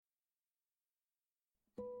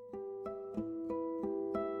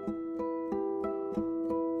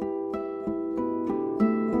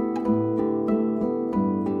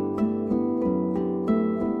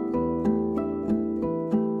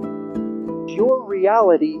Your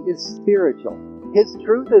reality is spiritual. His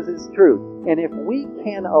truth is His truth. And if we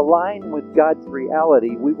can align with God's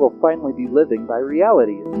reality, we will finally be living by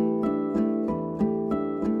reality.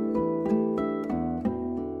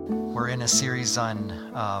 We're in a series on,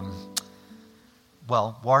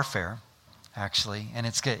 warfare, actually. And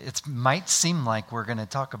it might seem like we're going to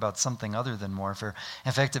talk about something other than warfare.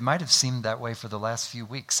 In fact, it might have seemed that way for the last few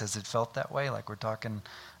weeks. Has it felt that way, like we're talking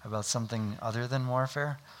about something other than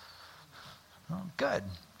warfare? Oh, good.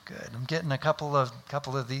 I'm getting a couple of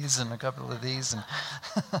these and a couple of these, and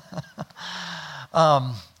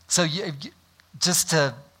just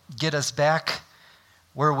to get us back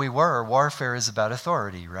where we were, warfare is about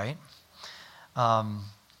authority, right?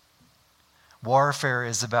 Warfare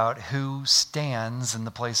is about who stands in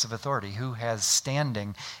the place of authority, who has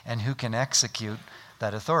standing, and who can execute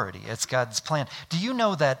that authority. It's God's plan. Do you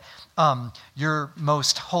know that your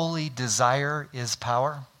most holy desire is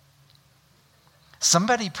power?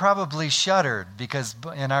 Somebody probably shuddered because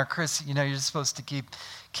in our you're supposed to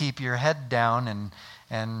keep your head down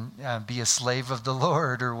and be a slave of the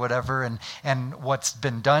Lord or whatever, and what's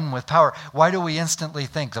been done with power. Why do we instantly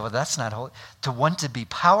think, oh, that's not holy? To want to be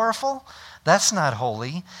powerful, that's not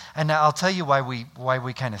holy. And I'll tell you why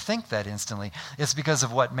we kind of think that instantly. It's because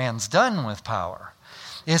of what man's done with power.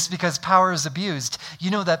 It's because power is abused.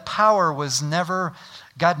 You know that power was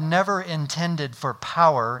God never intended for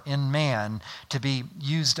power in man to be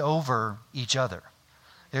used over each other.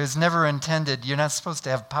 It was never intended, you're not supposed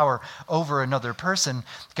to have power over another person.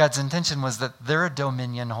 God's intention was that they're a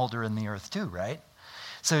dominion holder in the earth too, right?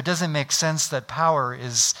 So it doesn't make sense that power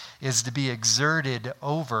is to be exerted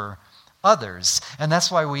over others. And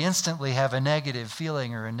that's why we instantly have a negative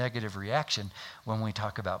feeling or a negative reaction when we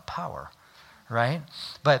talk about power. Right?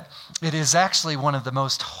 But it is actually one of the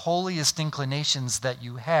most holiest inclinations that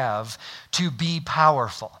you have to be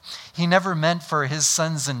powerful. He never meant for his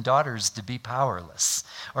sons and daughters to be powerless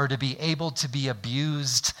or to be able to be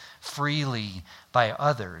abused freely by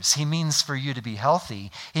others. He means for you to be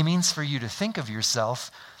healthy. He means for you to think of yourself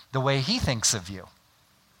the way he thinks of you.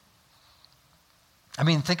 I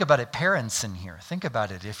mean, think about it, parents in here. Think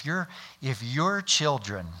about it. If your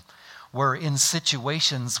children were in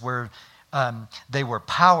situations where they were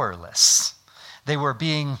powerless, they were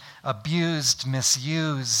being abused,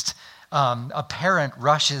 misused, a parent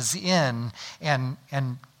rushes in and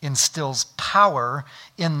instills power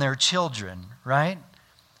in their children, right?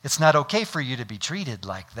 It's not okay for you to be treated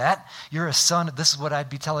like that. You're a son. This is what I'd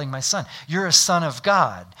be telling my son. You're a son of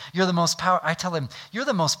God. I tell him, you're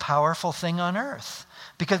the most powerful thing on earth.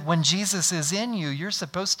 Because when Jesus is in you, you're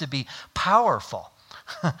supposed to be powerful,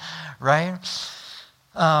 right?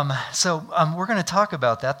 So we're going to talk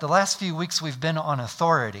about that. The last few weeks we've been on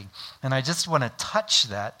authority, and I just want to touch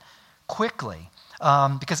that quickly.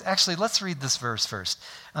 Because actually, let's read this verse first.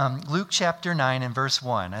 Luke chapter 9 and verse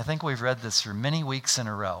 1. I think we've read this for many weeks in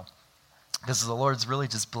a row, because the Lord's really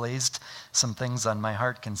just blazed some things on my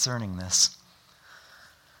heart concerning this.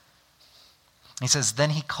 He says, "Then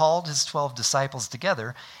he called his 12 disciples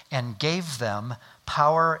together and gave them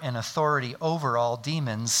power and authority over all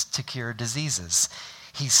demons to cure diseases.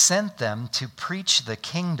 He sent them to preach the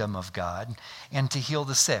kingdom of God and to heal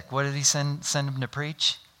the sick." What did he send them to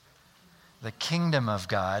preach? The kingdom of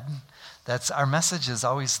God. That's our message, is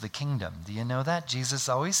always the kingdom. Do you know that? Jesus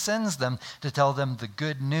always sends them to tell them the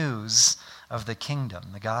good news of the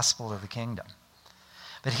kingdom, the gospel of the kingdom.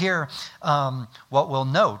 But here, what we'll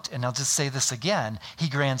note, and I'll just say this again, he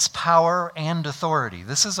grants power and authority.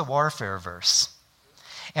 This is a warfare verse.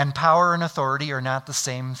 And power and authority are not the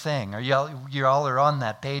same thing. You all are on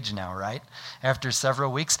that page now, right? After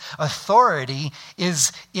several weeks. Authority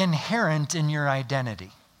is inherent in your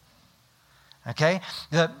identity. Okay?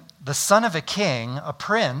 The son of a king, a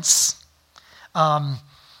prince,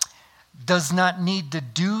 does not need to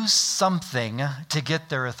do something to get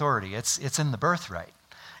their authority. It's in the birthright.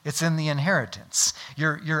 It's in the inheritance.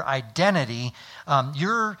 Your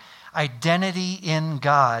identity in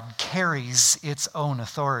God carries its own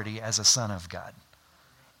authority as a son of God.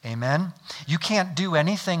 Amen? You can't do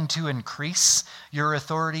anything to increase your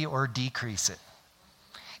authority or decrease it.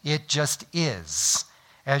 It just is.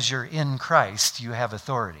 As you're in Christ, you have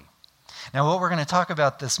authority. Now, what we're going to talk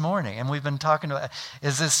about this morning, and we've been talking about,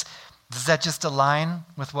 does that just align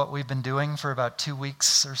with what we've been doing for about 2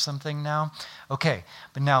 weeks or something now? Okay,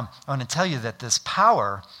 but now I want to tell you that this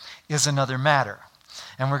power is another matter.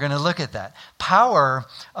 And we're going to look at that. Power,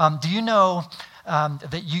 do you know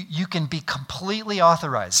that you can be completely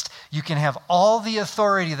authorized? You can have all the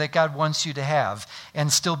authority that God wants you to have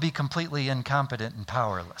and still be completely incompetent and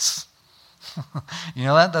powerless. You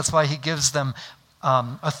know that? That's why he gives them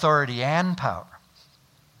authority and power.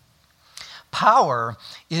 Power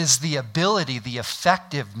is the ability, the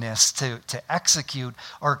effectiveness to execute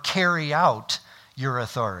or carry out your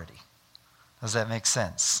authority. Does that make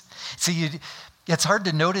sense? See, it's hard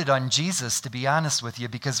to note it on Jesus, to be honest with you,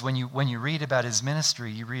 because when you read about his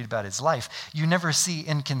ministry, you read about his life, you never see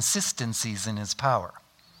inconsistencies in his power.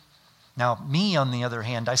 Now, me, on the other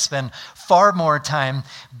hand, I spend far more time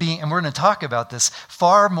being, and we're going to talk about this,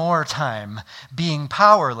 far more time being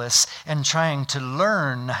powerless and trying to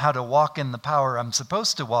learn how to walk in the power I'm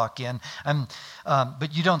supposed to walk in. But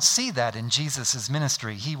you don't see that in Jesus'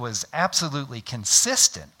 ministry. He was absolutely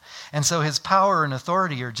consistent. And so his power and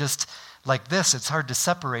authority are just like this. It's hard to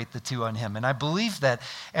separate the two on him. And I believe that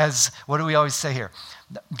as, what do we always say here?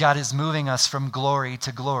 God is moving us from glory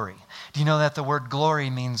to glory. Do you know that the word glory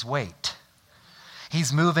means weight?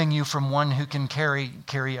 He's moving you from one who can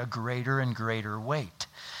carry a greater and greater weight.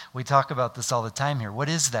 We talk about this all the time here. What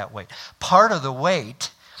is that weight? Part of the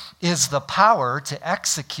weight is the power to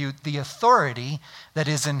execute the authority that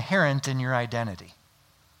is inherent in your identity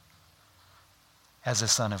as a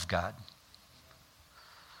son of God.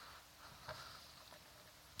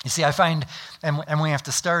 You see, I find, and we have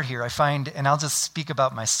to start here, I find, and I'll just speak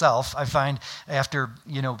about myself, I find after,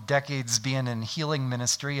 decades being in healing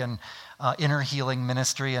ministry and inner healing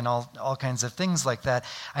ministry and all kinds of things like that,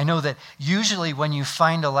 I know that usually when you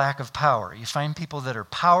find a lack of power, you find people that are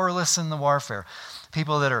powerless in the warfare,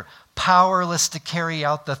 people that are powerless to carry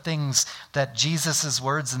out the things that Jesus'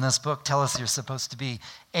 words in this book tell us you're supposed to be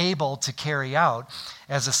able to carry out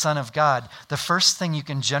as a son of God. The first thing you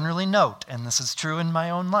can generally note, and this is true in my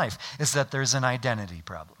own life, is that there's an identity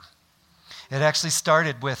problem. It actually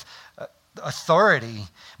started with authority,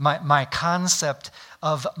 my concept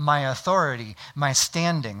of my authority, my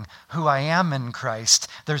standing, who I am in Christ.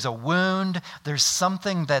 There's a wound, there's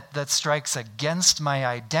something that strikes against my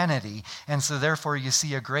identity, and so therefore you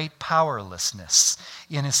see a great powerlessness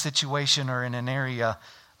in a situation or in an area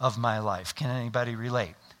of my life. Can anybody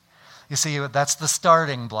relate? You see, that's the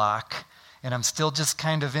starting block. And I'm still just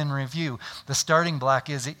kind of in review. The starting block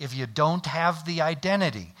is if you don't have the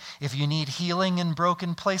identity, if you need healing in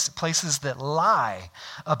broken places that lie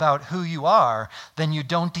about who you are, then you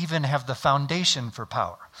don't even have the foundation for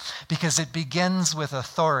power. Because it begins with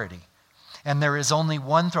authority. And there is only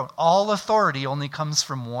one throne. All authority only comes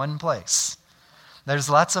from one place. There's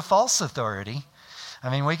lots of false authority. I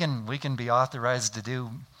mean, we can be authorized to do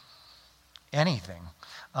anything.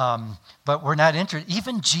 But we're not interested.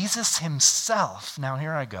 Even Jesus himself, now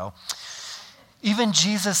here I go. Even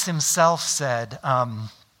Jesus himself said,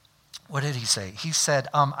 what did he say? He said,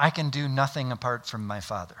 I can do nothing apart from my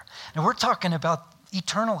Father. Now we're talking about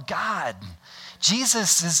eternal God.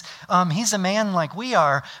 Jesus is, he's a man like we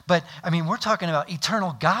are, but we're talking about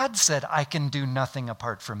eternal God said, I can do nothing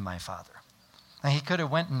apart from my Father. Now he could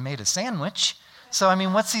have went and made a sandwich. So,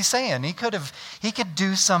 what's he saying? He could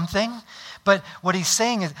do something. But what he's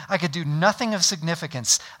saying is, I could do nothing of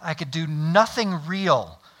significance. I could do nothing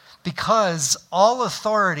real because all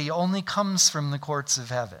authority only comes from the courts of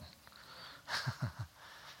heaven.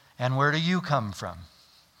 And where do you come from?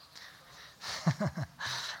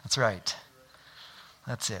 That's right.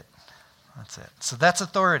 That's it. So that's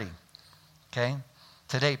authority. Okay?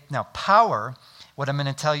 Today, now power, what I'm going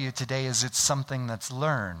to tell you today is it's something that's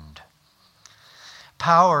learned.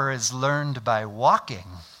 Power is learned by walking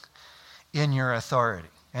in your authority.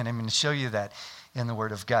 And I'm going to show you that in the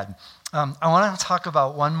Word of God. I want to talk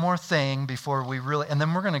about one more thing before we really, and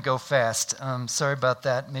then we're going to go fast. Sorry about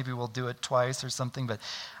that. Maybe we'll do it twice or something, but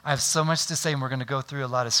I have so much to say, and we're going to go through a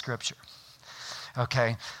lot of Scripture.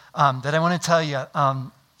 Okay? That I want to tell you,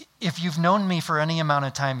 if you've known me for any amount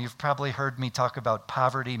of time, you've probably heard me talk about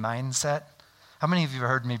poverty mindset. How many of you have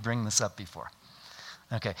heard me bring this up before?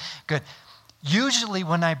 Okay, good. Usually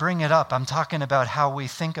when I bring it up, I'm talking about how we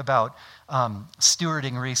think about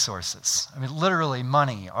stewarding resources. Literally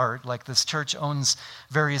money, or like this church owns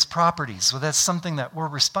various properties. Well, that's something that we're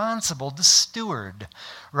responsible to steward,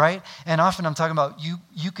 right? And often I'm talking about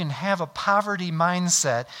you can have a poverty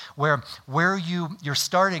mindset where your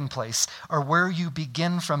starting place or where you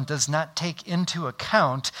begin from does not take into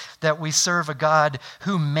account that we serve a God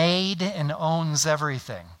who made and owns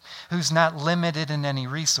everything, who's not limited in any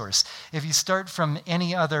resource. If you start from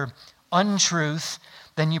any other untruth,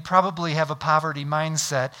 then you probably have a poverty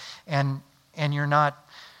mindset, and you're not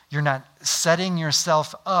setting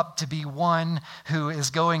yourself up to be one who is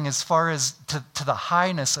going as far as to the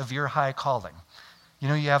highness of your high calling. You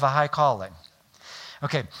have a high calling.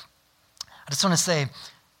 Okay, I just want to say,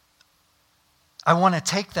 I want to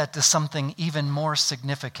take that to something even more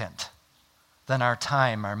significant than our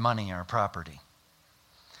time, our money, our property.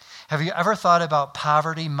 Have you ever thought about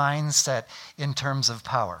poverty mindset in terms of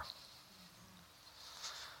power?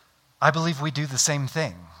 I believe we do the same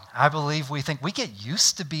thing. I believe we think we get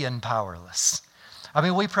used to being powerless. I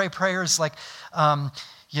mean, we pray prayers like, and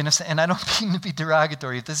I don't mean to be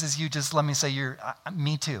derogatory. If this is you, just let me say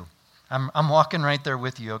me too. I'm walking right there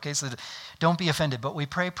with you, okay? So don't be offended. But we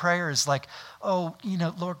pray prayers like, oh,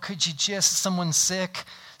 Lord, could you just, someone's sick,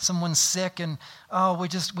 and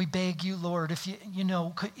we beg you, Lord, if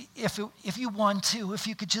you want to, if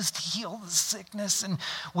you could just heal the sickness. And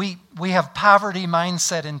we have poverty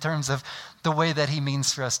mindset in terms of the way that he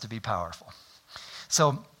means for us to be powerful.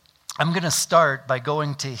 So I'm going to start by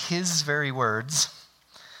going to his very words.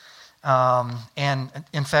 And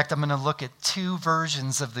in fact, I'm going to look at two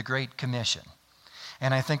versions of the Great Commission.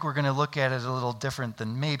 And I think we're going to look at it a little different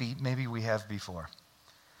than maybe we have before.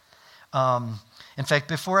 In fact,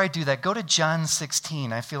 before I do that, go to John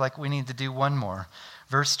 16. I feel like we need to do one more.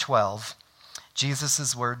 Verse 12,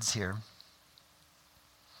 Jesus' words here.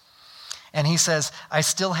 And he says, I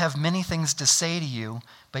still have many things to say to you,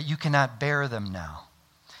 but you cannot bear them now.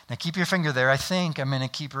 Now keep your finger there. I think I'm going to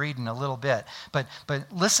keep reading a little bit. But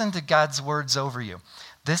listen to God's words over you.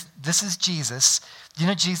 This is Jesus.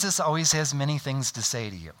 Jesus always has many things to say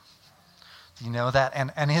to you. You know that?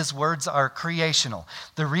 And his words are creational.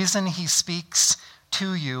 The reason he speaks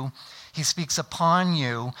to you, he speaks upon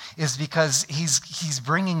you, is because he's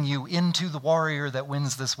bringing you into the warrior that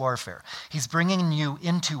wins this warfare. He's bringing you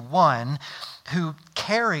into one who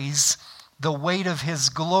carries the weight of his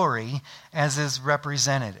glory as his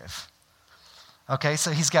representative. Okay,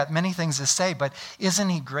 so he's got many things to say, but isn't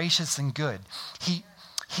he gracious and good?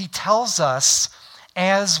 He tells us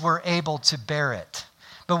as we're able to bear it.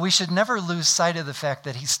 But we should never lose sight of the fact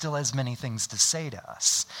that he still has many things to say to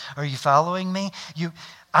us. Are you following me?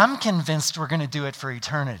 I'm convinced we're going to do it for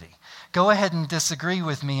eternity. Go ahead and disagree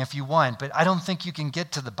with me if you want, but I don't think you can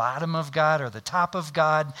get to the bottom of God or the top of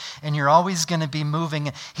God, and you're always going to be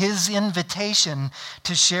moving. His invitation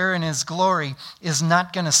to share in his glory is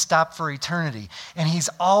not going to stop for eternity, and he's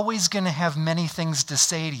always going to have many things to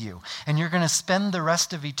say to you, and you're going to spend the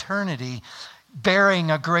rest of eternity bearing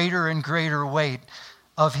a greater and greater weight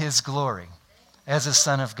of his glory as a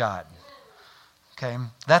son of God. Okay?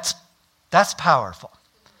 That's powerful.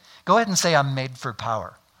 Go ahead and say, I'm made for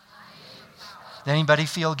power. Anybody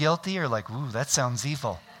feel guilty or like, ooh, that sounds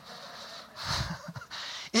evil?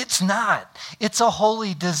 It's not. It's a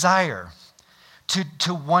holy desire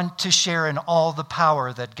to want to share in all the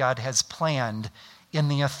power that God has planned in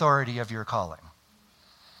the authority of your calling.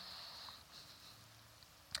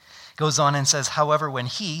 Goes on and says, however, when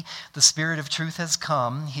he, the Spirit of truth, has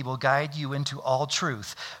come, he will guide you into all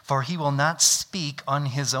truth, for he will not speak on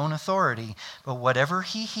his own authority, but whatever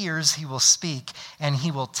he hears, he will speak, and he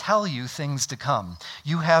will tell you things to come.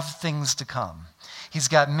 You have things to come. He's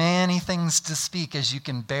got many things to speak as you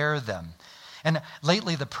can bear them. And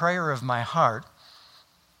lately, the prayer of my heart,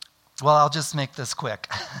 well, I'll just make this quick.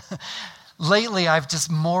 Lately, I've just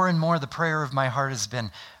more and more, the prayer of my heart has been,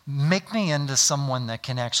 make me into someone that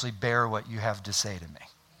can actually bear what you have to say to me.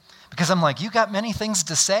 Because I'm like, you got many things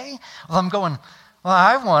to say? Well, I'm going, well,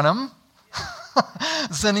 I want them.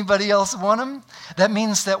 Does anybody else want them? That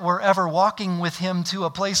means that we're ever walking with him to a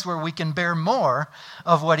place where we can bear more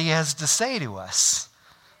of what he has to say to us.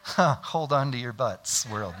 Hold on to your butts,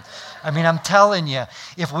 world. I mean, I'm telling you,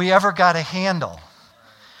 if we ever got a handle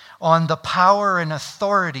on the power and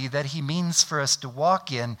authority that he means for us to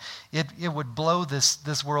walk in, it would blow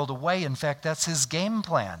this world away. In fact, that's his game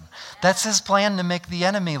plan. That's his plan to make the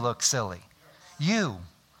enemy look silly. You,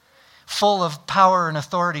 full of power and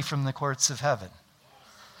authority from the courts of heaven.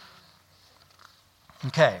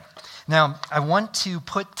 Okay, now I want to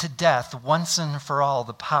put to death once and for all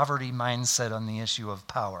the poverty mindset on the issue of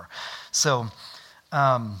power. So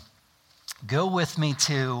go with me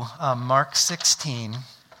to Mark 16.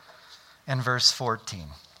 And verse 14.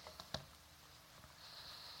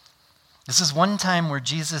 This is one time where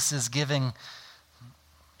Jesus is giving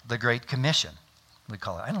the Great Commission. We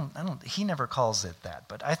call it. He never calls it that,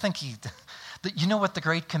 but I think you know what the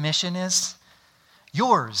Great Commission is?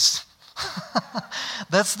 Yours.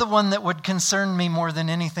 That's the one that would concern me more than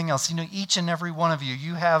anything else. Each and every one of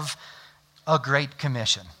you have a Great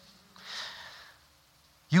Commission.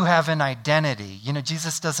 You have an identity.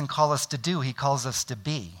 Jesus doesn't call us to do, he calls us to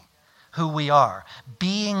be who we are.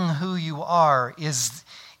 Being who you are is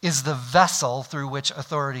the vessel through which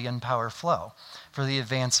authority and power flow for the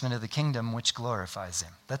advancement of the kingdom which glorifies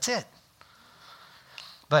him. That's it.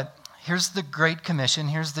 But here's the Great Commission.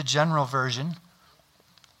 Here's the general version.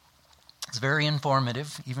 It's very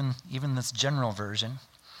informative, even this general version.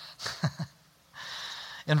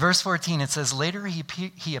 In verse 14, it says, later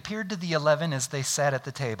he appeared to the 11 as they sat at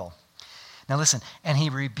the table. Now listen, and he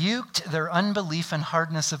rebuked their unbelief and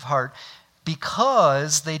hardness of heart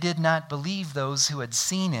because they did not believe those who had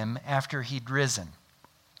seen him after he'd risen.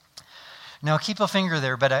 Now keep a finger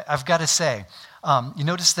there, but I've got to say, you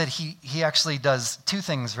notice that he actually does two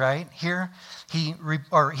things, right? Here, he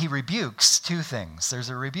rebukes two things. There's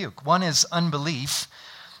a rebuke. One is unbelief,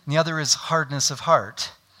 and the other is hardness of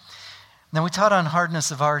heart. Now, we taught on hardness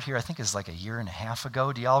of heart here, I think it was like a year and a half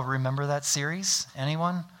ago. Do y'all remember that series?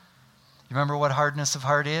 Anyone? You remember what hardness of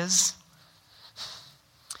heart is?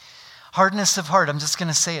 Hardness of heart, I'm just going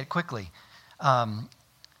to say it quickly.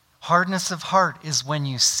 Hardness of heart is when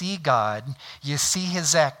you see God, you see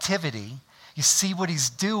his activity, you see what he's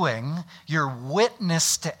doing, you're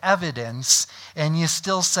witness to evidence, and you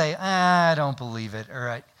still say, I don't believe it. All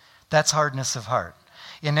right. That's hardness of heart.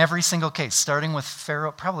 In every single case, starting with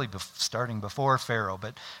Pharaoh, probably starting before Pharaoh,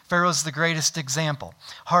 but Pharaoh's the greatest example.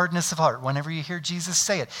 Hardness of heart. Whenever you hear Jesus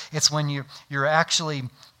say it, it's when you're actually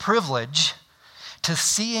privileged to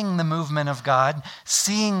seeing the movement of God,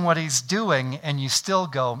 seeing what he's doing, and you still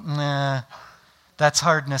go, nah, that's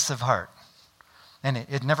hardness of heart. And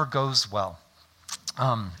it never goes well,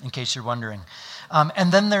 in case you're wondering.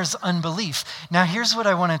 And then there's unbelief. Now, here's what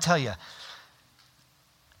I want to tell you.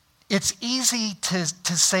 It's easy to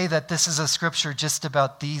say that this is a scripture just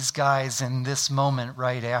about these guys in this moment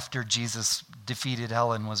right after Jesus defeated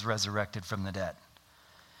hell and was resurrected from the dead.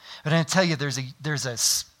 But I tell you, there's a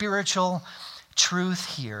spiritual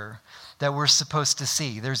truth here that we're supposed to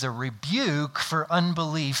see. There's a rebuke for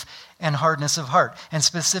unbelief and hardness of heart, and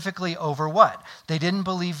specifically over what? They didn't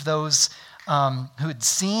believe those who had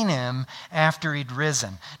seen him after he'd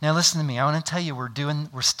risen. Now listen to me. I want to tell you,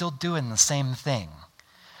 we're still doing the same thing.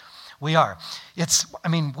 We are.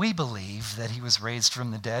 We believe that he was raised from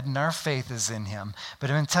the dead and our faith is in him. But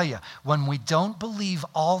I'm going to tell you, when we don't believe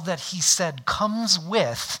all that he said comes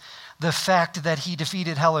with the fact that he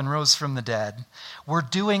defeated hell and rose from the dead, we're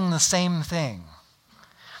doing the same thing.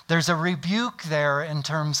 There's a rebuke there in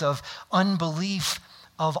terms of unbelief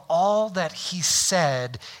of all that he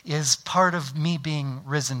said is part of me being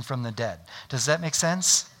risen from the dead. Does that make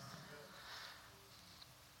sense?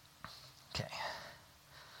 Okay.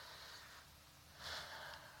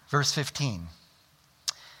 Verse 15,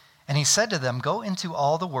 and he said to them, go into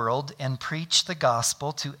all the world and preach the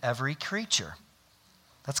gospel to every creature.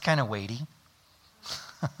 That's kind of weighty.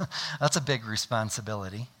 That's a big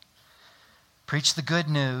responsibility. Preach the good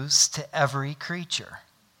news to every creature.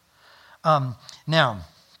 Now,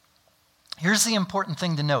 here's the important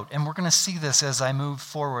thing to note, and we're going to see this as I move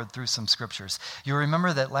forward through some scriptures. You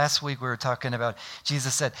remember that last week we were talking about,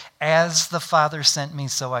 Jesus said, as the Father sent me,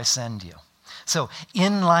 so I send you. So,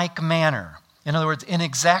 in like manner, in other words, in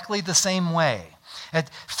exactly the same way,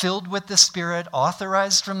 filled with the Spirit,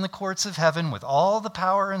 authorized from the courts of heaven with all the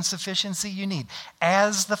power and sufficiency you need,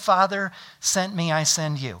 as the Father sent me, I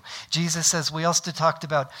send you. Jesus says, we also talked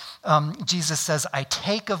about, Jesus says, I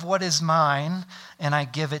take of what is mine and I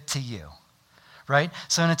give it to you, right?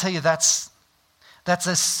 So I'm going to tell you that's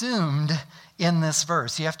assumed in this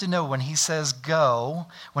verse. You have to know when he says go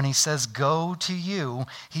to you,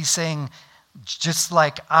 he's saying, just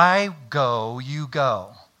like I go, you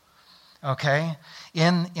go. Okay?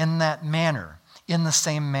 In that manner, in the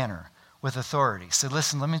same manner, with authority. So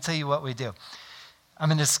listen, let me tell you what we do.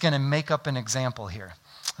 I'm just going to make up an example here.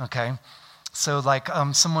 Okay? So like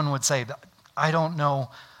someone would say, I don't know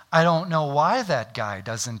why that guy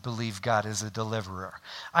doesn't believe God is a deliverer.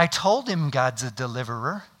 I told him God's a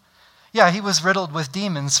deliverer. Yeah, he was riddled with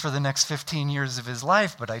demons for the next 15 years of his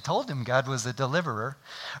life, but I told him God was a deliverer.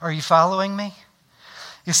 Are you following me?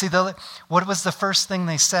 You see, what was the first thing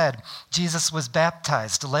they said? Jesus was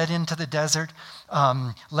baptized, led into the desert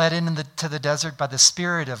by the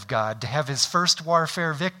Spirit of God to have his first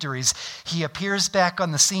warfare victories. He appears back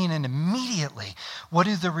on the scene, and immediately, what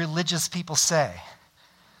do the religious people say?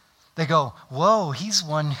 They go, whoa, he's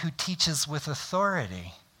one who teaches with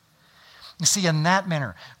authority. You see, in that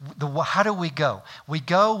manner, how do we go? We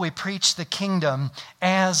preach the kingdom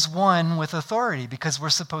as one with authority because we're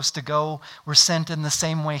supposed to go, we're sent in the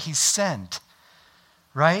same way he's sent,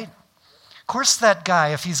 right? Of course, that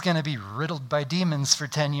guy, if he's going to be riddled by demons for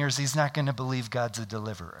 10 years, he's not going to believe God's a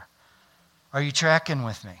deliverer. Are you tracking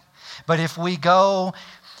with me? But if we go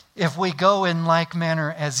in like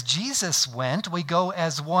manner as Jesus went, we go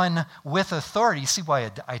as one with authority. You see why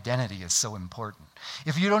identity is so important.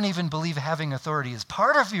 If you don't even believe having authority is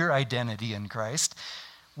part of your identity in Christ,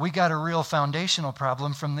 we got a real foundational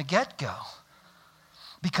problem from the get-go.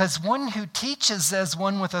 Because one who teaches as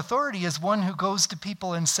one with authority is one who goes to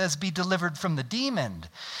people and says, be delivered from the demon.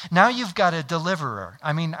 Now you've got a deliverer.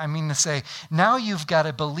 I mean to say, now you've got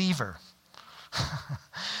a believer.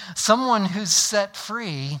 Someone who's set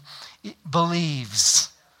free believes.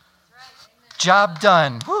 Job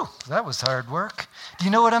done. Whew, that was hard work. Do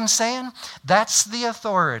you know what I'm saying? That's the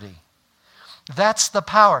authority. That's the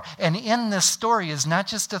power. And in this story is not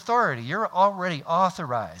just authority. You're already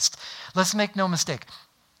authorized. Let's make no mistake.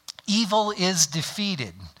 Evil is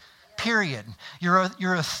defeated. Period.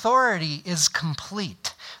 Your authority is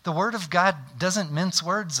complete. The Word of God doesn't mince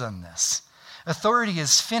words on this. Authority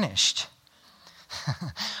is finished.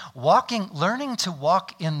 Learning to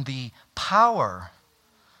walk in the power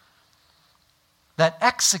that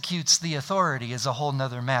executes the authority is a whole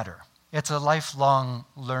nother matter. It's a lifelong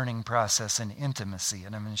learning process and intimacy,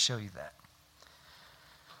 and I'm going to show you that.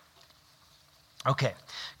 Okay,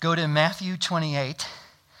 go to Matthew 28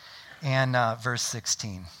 and verse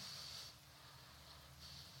 16.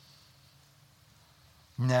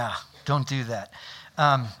 Nah, don't do that.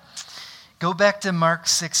 Go back to Mark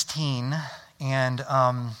 16 and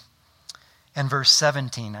verse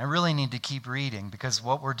 17. I really need to keep reading because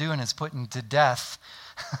what we're doing is putting to death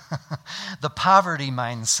the poverty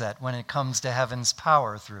mindset when it comes to heaven's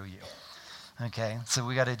power through you. Okay, so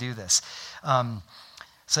we got to do this.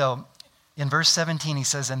 So in verse 17 he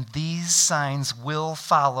says, and these signs will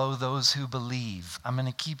follow those who believe. I'm going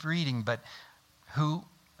to keep reading, but who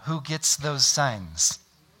gets those signs?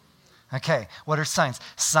 Okay, what are signs?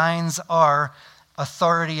 Signs are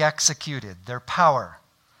authority executed. They're power.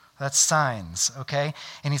 That's signs, okay?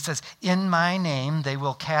 And he says, in my name they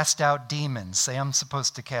will cast out demons. Say, I'm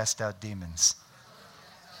supposed to cast out demons.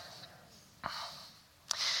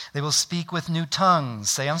 They will speak with new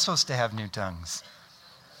tongues. Say, I'm supposed to have new tongues.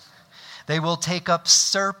 They will take up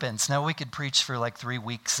serpents. Now, we could preach for like 3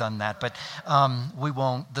 weeks on that, but we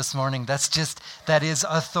won't this morning. That is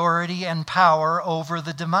authority and power over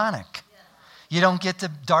the demonic.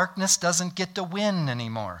 Darkness doesn't get to win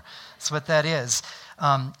anymore. That's what that is.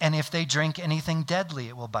 And if they drink anything deadly,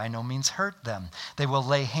 it will by no means hurt them. They will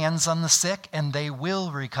lay hands on the sick and they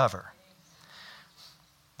will recover.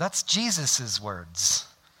 That's Jesus' words.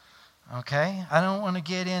 Okay? I don't want to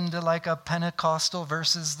get into like a Pentecostal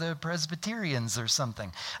versus the Presbyterians or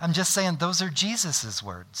something. I'm just saying those are Jesus'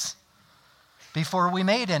 words before we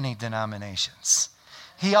made any denominations.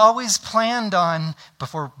 He always planned on,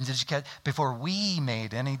 before we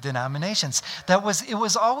made any denominations, it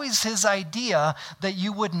was always his idea that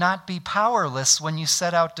you would not be powerless when you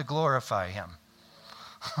set out to glorify him.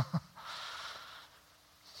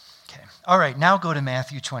 Okay. All right, now go to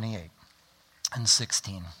Matthew 28 and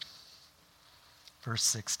 16. Verse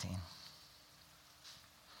 16.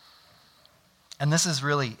 And this is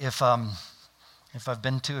really, if I've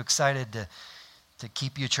been too excited to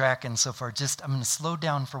keep you tracking so far, I'm going to slow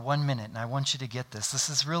down for 1 minute, and I want you to get this. This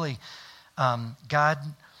is really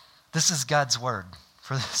this is God's word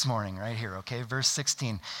for this morning right here, okay? Verse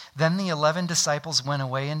 16. Then the 11 disciples went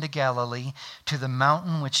away into Galilee to the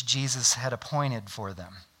mountain which Jesus had appointed for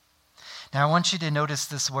them. Now, I want you to notice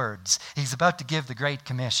this words. He's about to give the Great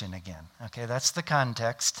Commission again, okay? That's the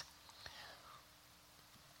context.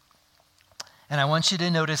 And I want you to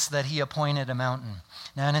notice that he appointed a mountain.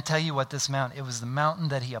 Now, I'm going to tell you what this mountain, it was the mountain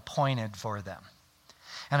that he appointed for them.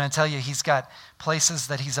 And I tell you, he's got places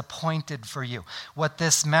that he's appointed for you. What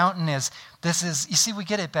this mountain is, you see, we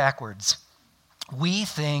get it backwards. We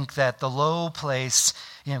think that the low place,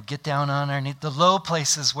 get down on our knees, the low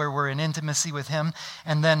places where we're in intimacy with him,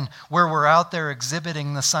 and then where we're out there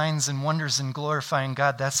exhibiting the signs and wonders and glorifying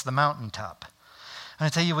God, that's the mountaintop. And I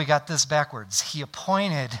tell you, we got this backwards. He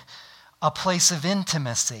appointed a place of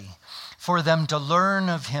intimacy for them to learn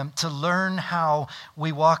of him, to learn how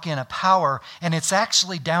we walk in a power. And it's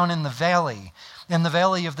actually down in the valley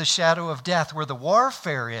of the shadow of death, where the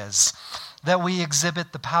warfare is, that we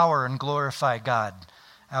exhibit the power and glorify God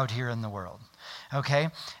out here in the world. Okay?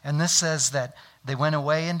 And this says that they went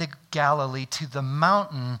away into Galilee to the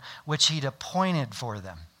mountain which he'd appointed for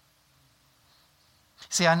them.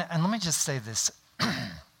 See, and let me just say this.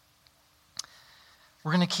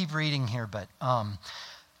 We're going to keep reading here, but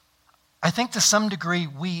I think to some degree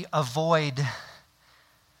we avoid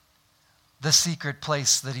the secret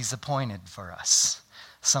place that he's appointed for us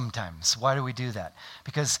sometimes. Why do we do that?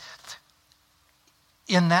 Because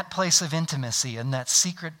in that place of intimacy, in that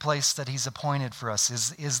secret place that he's appointed for us,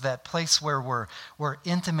 is that place where we're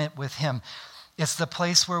intimate with him. It's the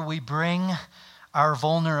place where we bring our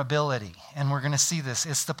vulnerability, and we're going to see this.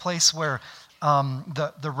 It's the place where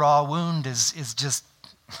the raw wound is just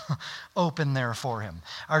open there for him.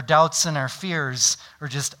 Our doubts and our fears are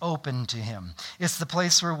just open to him. It's the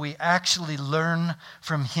place where we actually learn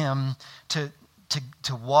from him to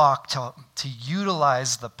walk, to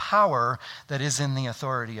utilize the power that is in the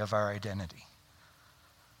authority of our identity.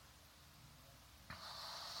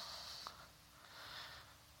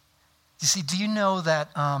 You see, do you know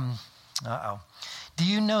that, do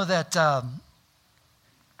you know that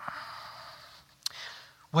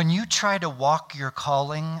when you try to walk your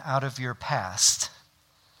calling out of your past,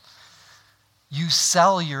 you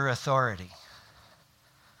sell your authority.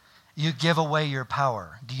 You give away your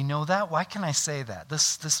power. Do you know that? Why can I say that?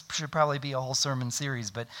 This should probably be a whole sermon series,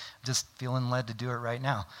 but I'm just feeling led to do it right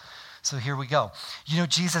now. So here we go. You know,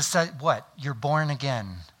 Jesus said, what? You're born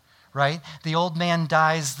again, right? The old man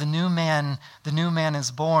dies, the new man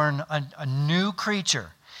is born, a new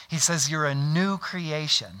creature. He says you're a new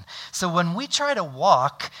creation. So when we try to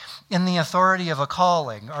walk in the authority of a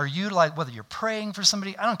calling, or you like, whether you're praying for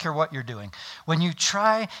somebody, I don't care what you're doing. When you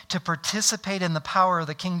try to participate in the power of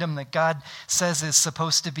the kingdom that God says is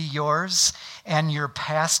supposed to be yours, and your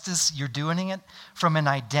past is, you're doing it from an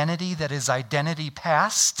identity that is identity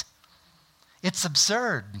past, it's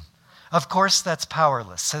absurd. Of course, that's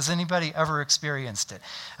powerless. Has anybody ever experienced it?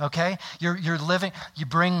 Okay? You're living, you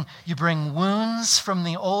bring wounds from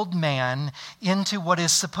the old man into what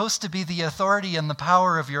is supposed to be the authority and the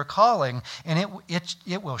power of your calling, and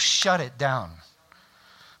it will shut it down.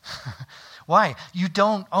 Why? You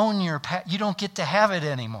don't own your past. You don't get to have it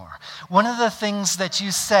anymore. One of the things that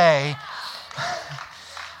you say...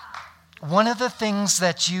 One of the things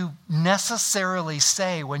that you necessarily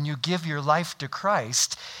say when you give your life to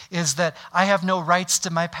Christ is that I have no rights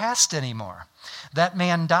to my past anymore. That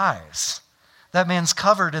man dies. That man's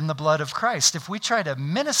covered in the blood of Christ. If we try to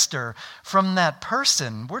minister from that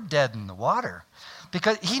person, we're dead in the water,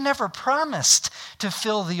 because he never promised to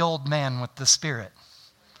fill the old man with the Spirit.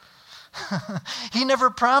 He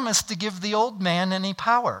never promised to give the old man any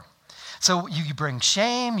power. So you bring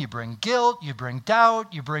shame, you bring guilt, you bring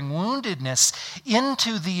doubt, you bring woundedness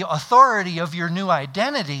into the authority of your new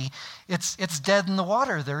identity. It's dead in the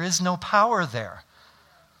water. There is no power there.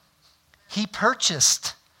 He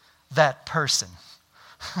purchased that person.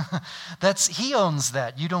 He owns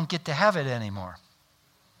that. You don't get to have it anymore.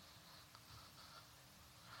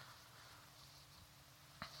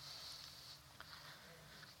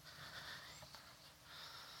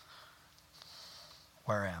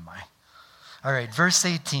 Where am I? All right, verse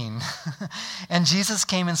 18. And Jesus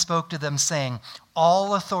came and spoke to them, saying,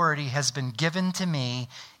 all authority has been given to me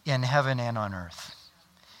in heaven and on earth.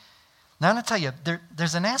 Now, I'm going to tell you,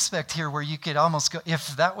 there's an aspect here where you could almost go,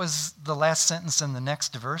 if that was the last sentence and the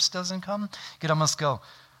next verse doesn't come, you could almost go,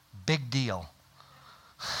 big deal.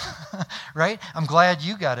 Right? I'm glad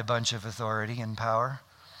you got a bunch of authority and power.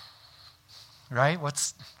 Right?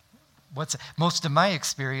 What's most of my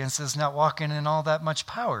experience is not walking in all that much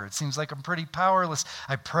power. It seems like I'm pretty powerless.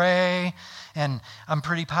 I pray and I'm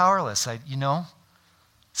pretty powerless.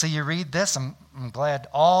 So you read this, I'm glad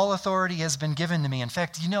all authority has been given to me. In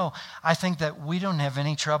fact, I think that we don't have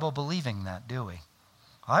any trouble believing that, do we?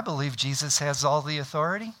 I believe Jesus has all the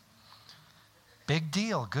authority. Big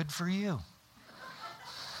deal. Good for you.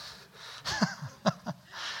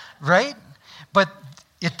 Right? But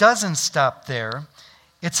it doesn't stop there.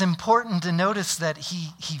 It's important to notice that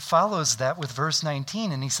he follows that with verse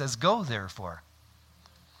 19, and he says, go therefore.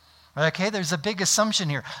 Okay, there's a big assumption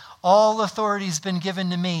here. All authority has been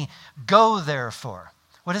given to me. Go therefore.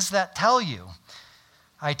 What does that tell you?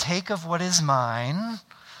 I take of what is mine,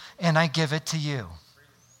 and I give it to you.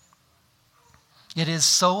 It is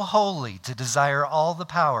so holy to desire all the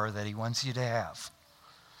power that he wants you to have.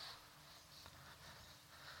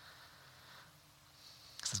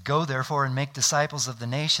 Go therefore and make disciples of the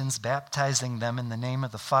nations, baptizing them in the name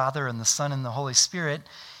of the Father and the Son and the Holy Spirit,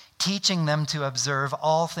 teaching them to observe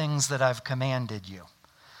all things that I've commanded you.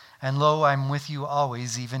 And lo, I'm with you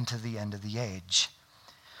always, even to the end of the age.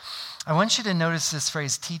 I want you to notice this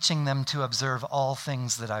phrase, teaching them to observe all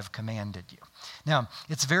things that I've commanded you. Now,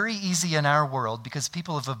 it's very easy in our world because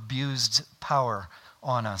people have abused power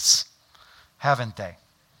on us, haven't they?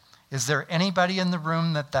 Is there anybody in the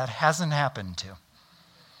room that hasn't happened to?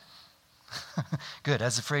 Good. I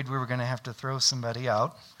was afraid we were going to have to throw somebody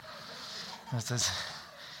out.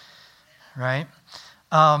 Right?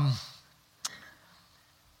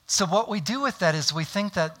 So what we do with that is we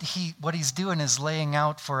think that what he's doing is laying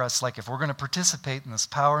out for us, like if we're going to participate in this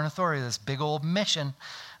power and authority, this big old mission,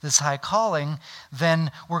 this high calling,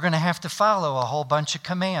 then we're going to have to follow a whole bunch of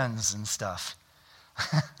commands and stuff.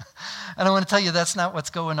 And I want to tell you that's not what's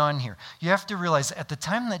going on here. You have to realize at the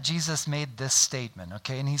time that Jesus made this statement,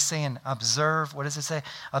 okay, and he's saying, observe, what does it say?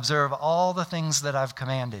 Observe all the things that I've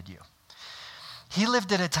commanded you. He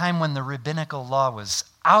lived at a time when the rabbinical law was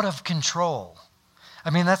out of control. I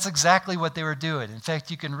mean, that's exactly what they were doing. In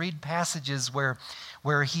fact, you can read passages where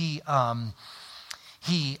he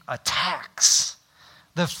attacks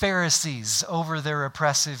the Pharisees over their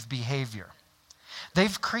oppressive behavior.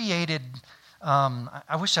 They've created,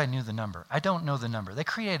 I wish I knew the number. I don't know the number. They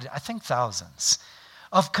created, I think, thousands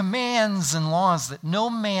of commands and laws that no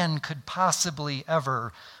man could possibly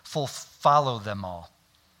ever follow them all.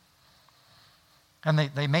 And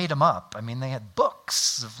they made them up. I mean, they had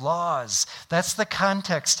books of laws. That's the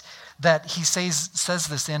context that he says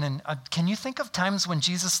this in. And can you think of times when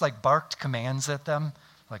Jesus barked commands at them?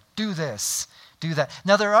 Like, do this, do that.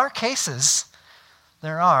 Now, there are cases.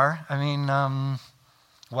 There are. I mean,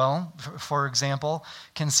 for example,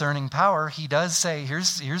 concerning power, he does say,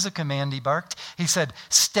 here's a command he barked. He said,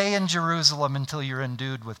 stay in Jerusalem until you're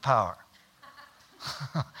endued with power.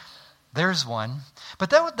 There's one. But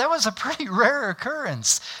that was a pretty rare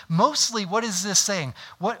occurrence. Mostly, what is this saying?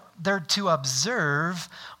 They're to observe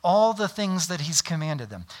all the things that he's commanded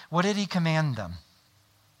them. What did he command them?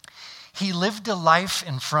 He lived a life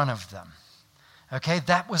in front of them. Okay,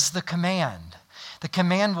 that was the command. The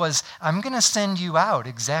command was, I'm going to send you out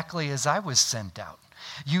exactly as I was sent out.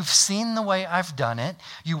 You've seen the way I've done it.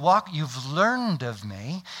 You've learned of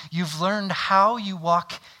me. You've learned how you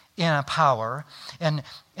walk in a power. And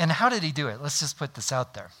how did he do it? Let's just put this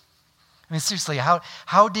out there. I mean, seriously,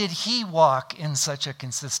 how did he walk in such a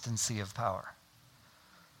consistency of power?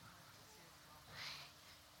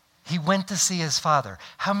 He went to see his Father.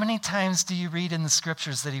 How many times do you read in the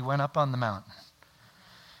scriptures that he went up on the mountain?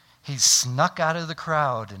 He snuck out of the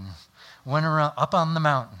crowd and went around up on the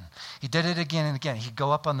mountain. He did it again and again. He'd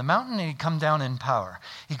go up on the mountain and he'd come down in power.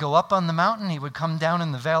 He'd go up on the mountain, he would come down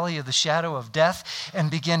in the valley of the shadow of death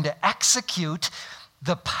and begin to execute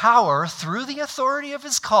the power through the authority of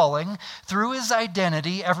his calling, through his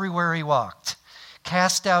identity everywhere he walked.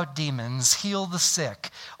 Cast out demons, heal the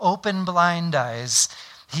sick, open blind eyes,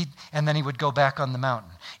 and then he would go back on the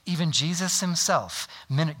mountain. Even Jesus himself,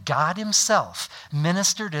 God himself,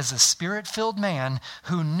 ministered as a spirit-filled man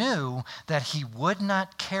who knew that he would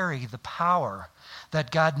not carry the power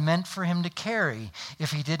that God meant for him to carry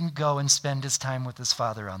if he didn't go and spend his time with his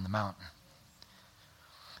Father on the mountain.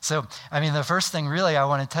 So, I mean, the first thing really I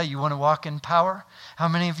want to tell you, want to walk in power? How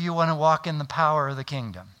many of you want to walk in the power of the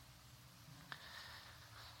kingdom?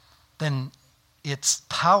 Then its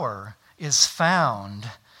power is found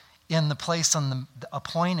in the place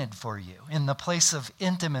appointed for you, in the place of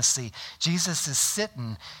intimacy. Jesus is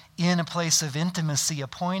sitting in a place of intimacy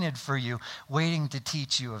appointed for you, waiting to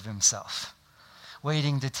teach you of himself,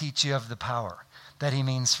 waiting to teach you of the power that he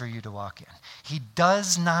means for you to walk in. He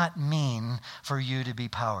does not mean for you to be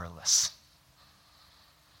powerless.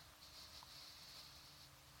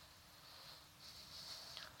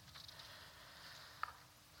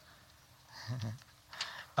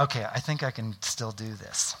 Okay, I think I can still do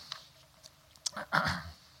this.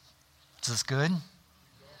 Is this good?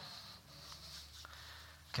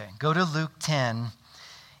 Okay, go to Luke 10,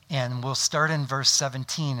 and we'll start in verse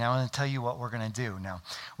 17. I want to tell you what we're going to do now.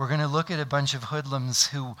 We're going to look at a bunch of hoodlums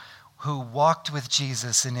who walked with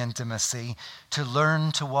Jesus in intimacy to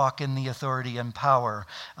learn to walk in the authority and power.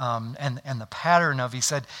 And the pattern of, he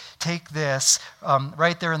said, take this,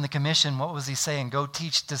 right there in the commission, what was he saying? Go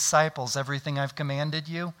teach disciples everything I've commanded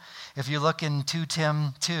you. If you look in 2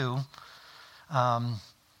 Tim 2,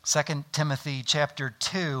 2 Timothy chapter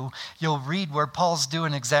 2, you'll read where Paul's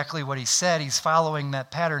doing exactly what he said. He's following that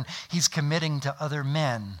pattern. He's committing to other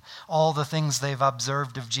men all the things they've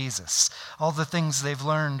observed of Jesus, all the things they've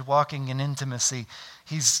learned walking in intimacy.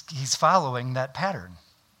 He's following that pattern.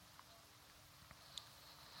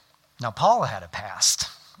 Now, Paul had a past.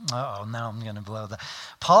 Now I'm going to blow that.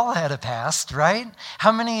 Paul had a past, right?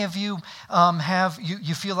 How many of you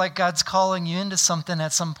you feel like God's calling you into something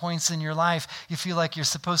at some points in your life? You feel like you're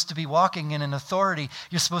supposed to be walking in an authority.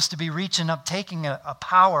 You're supposed to be reaching up, taking a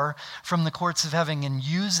power from the courts of heaven and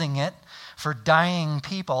using it for dying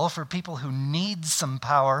people, for people who need some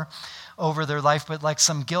power over their life, but like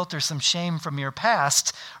some guilt or some shame from your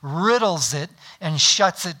past riddles it and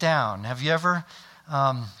shuts it down. Have you ever...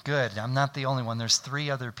 Good. I'm not the only one. There's 3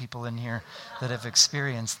 other people in here that have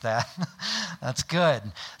experienced that. That's good.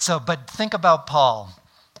 So, but think about Paul.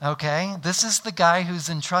 Okay? This is the guy who's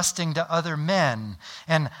entrusting to other men.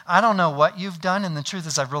 And I don't know what you've done, and the truth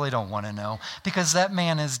is I really don't want to know, because that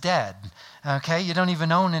man is dead. Okay? You don't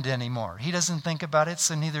even own it anymore. He doesn't think about it,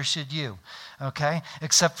 so neither should you. Okay?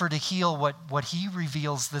 Except for to heal what he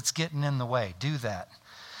reveals that's getting in the way. Do that.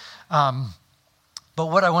 But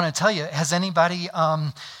what I want to tell you, has anybody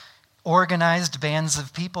organized bands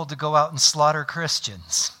of people to go out and slaughter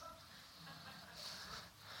Christians?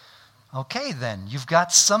 Okay, then. You've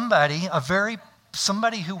got somebody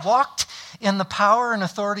who walked in the power and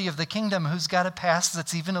authority of the kingdom who's got a past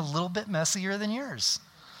that's even a little bit messier than yours.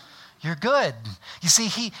 You're good. You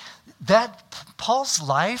see, Paul's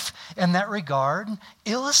life in that regard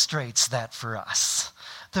illustrates that for us.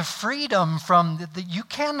 The freedom from you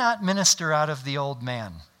cannot minister out of the old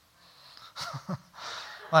man.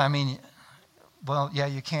 Yeah,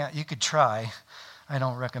 you can't. You could try. I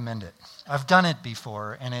don't recommend it. I've done it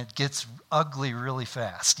before, and it gets ugly really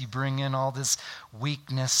fast. You bring in all this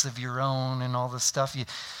weakness of your own and all this stuff.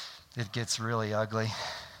 It gets really ugly.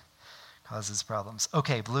 Causes problems.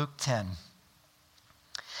 Okay, Luke 10.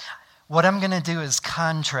 What I'm going to do is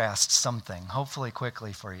contrast something, hopefully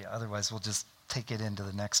quickly for you. Otherwise, we'll just take it into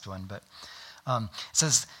the next one. But it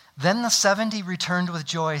says, Then the 70 returned with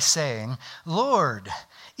joy, saying, Lord,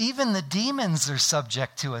 even the demons are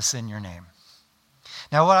subject to us in your name.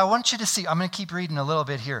 Now, what I want you to see, I'm going to keep reading a little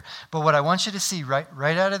bit here, but what I want you to see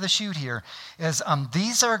right out of the chute here is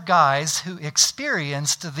these are guys who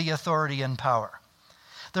experienced the authority and power.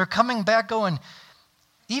 They're coming back going,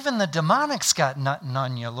 even the demonic's got nothing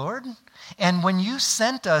on you, Lord. And when you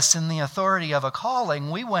sent us in the authority of a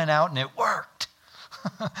calling, we went out and it worked.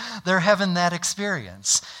 They're having that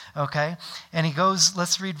experience, okay? And he goes,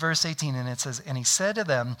 let's read verse 18, and it says, And he said to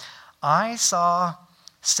them, I saw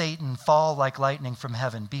Satan fall like lightning from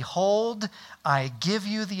heaven. Behold, I give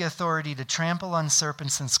you the authority to trample on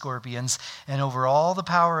serpents and scorpions and over all the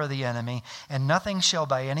power of the enemy, and nothing shall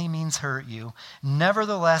by any means hurt you.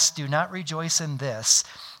 Nevertheless, do not rejoice in this,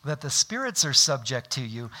 that the spirits are subject to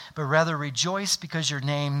you, but rather rejoice because your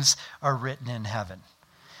names are written in heaven.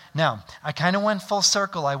 Now, I kind of went full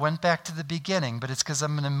circle. I went back to the beginning, but it's because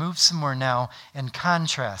I'm going to move somewhere now and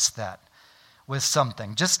contrast that with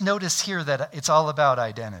something. Just notice here that it's all about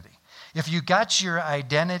identity. If you got your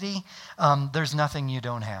identity, there's nothing you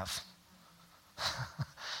don't have.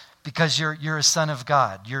 Because you're a son of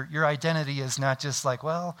God. Your identity is not just like,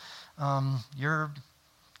 you're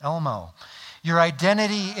Elmo. Your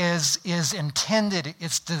identity is intended,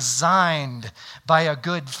 it's designed by a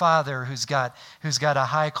good father who's got a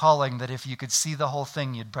high calling that if you could see the whole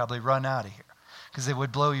thing, you'd probably run out of here because it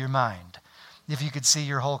would blow your mind if you could see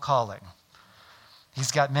your whole calling.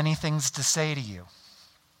 He's got many things to say to you.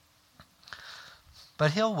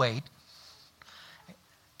 But he'll wait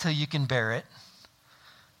till you can bear it.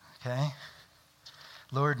 Okay?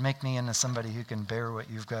 Lord, make me into somebody who can bear what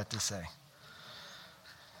you've got to say.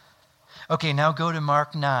 Okay, now go to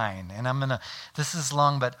Mark 9. And this is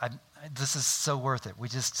long, but this is so worth it.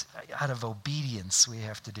 Out of obedience, we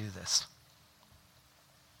have to do this.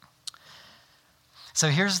 So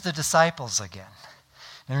here's the disciples again.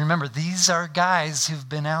 And remember, these are guys who've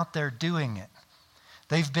been out there doing it.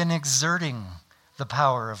 They've been exerting the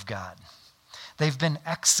power of God. They've been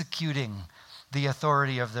executing the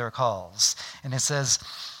authority of their calls. And it says,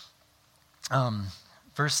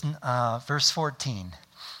 verse 14.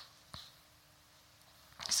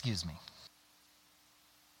 Excuse me.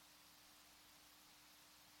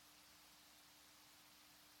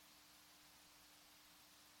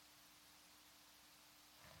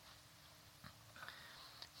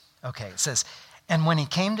 Okay, it says, And when he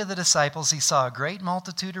came to the disciples, he saw a great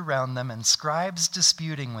multitude around them and scribes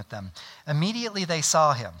disputing with them. Immediately they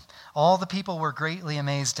saw him. All the people were greatly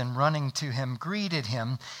amazed and running to him greeted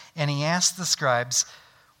him. And he asked the scribes,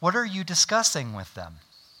 What are you discussing with them?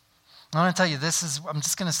 I want to tell you, I'm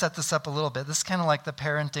just going to set this up a little bit. This is kind of like the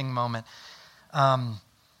parenting moment.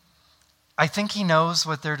 I think he knows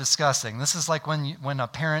what they're discussing. This is like when a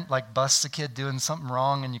parent busts a kid doing something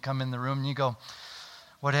wrong and you come in the room and you go,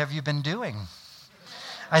 What have you been doing?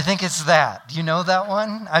 I think it's that. Do you know that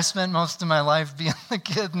one? I've spent most of my life being the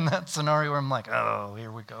kid in that scenario where I'm like, oh,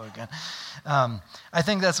 here we go again. I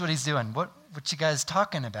think that's what he's doing. What you guys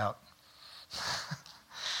talking about?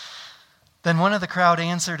 Then one of the crowd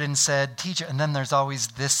answered and said, Teacher, and then there's always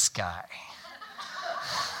this guy.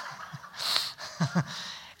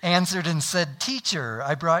 Answered and said, Teacher,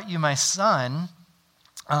 I brought you my son,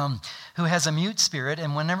 who has a mute spirit,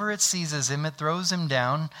 and whenever it seizes him, it throws him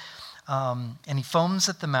down, and he foams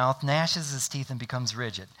at the mouth, gnashes his teeth, and becomes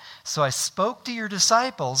rigid. So I spoke to your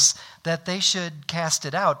disciples that they should cast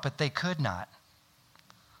it out, but they could not.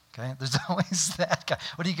 Okay, there's always that guy.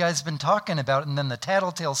 What have you guys been talking about? And then the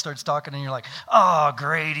tattletale starts talking, and you're like, oh,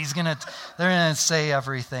 great, they're gonna say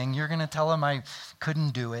everything. You're gonna tell him I couldn't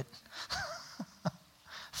do it.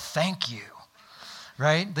 Thank you,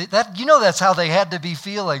 right? That's how they had to be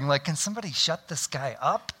feeling. Like, can somebody shut this guy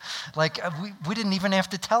up? Like, we didn't even have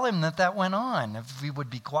to tell him that went on. If we would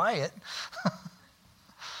be quiet.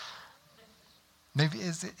 Maybe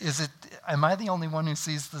is it? Am I the only one who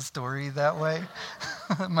sees the story that way?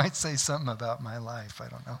 It might say something about my life. I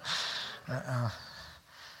don't know.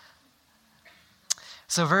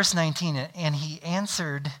 So verse 19, and he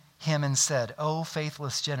answered him and said, O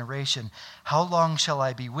faithless generation, how long shall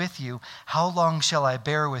I be with you? How long shall I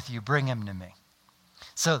bear with you? Bring him to me.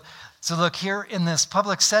 So look, here in this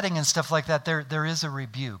public setting and stuff like that, there is a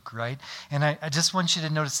rebuke, right? And I just want you to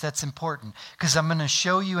notice that's important, because I'm going to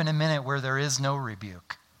show you in a minute where there is no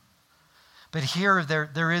rebuke. But here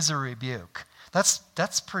there is a rebuke.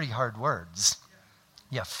 That's pretty hard words.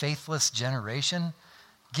 Yeah, faithless generation.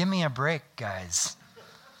 Give me a break, guys.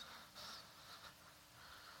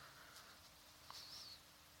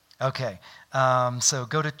 Okay, so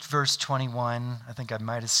go to verse 21. I think I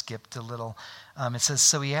might have skipped a little. It says,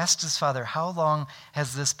 so he asked his father, how long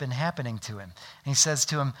has this been happening to him? And he says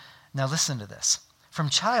to him, now listen to this, from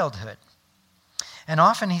childhood. And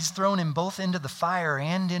often he's thrown him both into the fire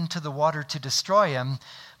and into the water to destroy him.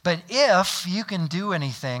 But if you can do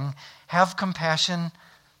anything, have compassion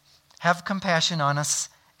on us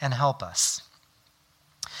and help us.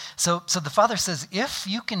 So the father says, if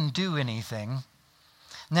you can do anything.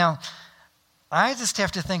 Now, I just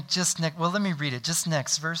have to think let me read it just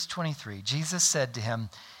next, verse 23. Jesus said to him,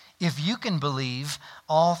 if you can believe,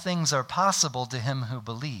 all things are possible to him who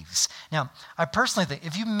believes. Now, I personally think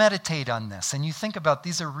if you meditate on this and you think about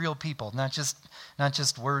these are real people, not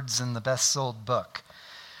just words in the best-sold book.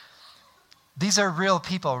 These are real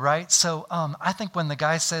people, right? So I think when the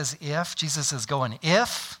guy says if, Jesus is going,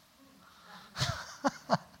 if?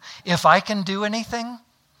 If I can do anything?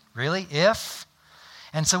 Really? If?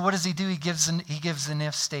 And so what does he do? He gives an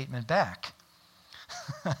if statement back.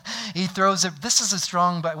 He throws it. This is a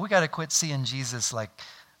strong, but we got to quit seeing Jesus like,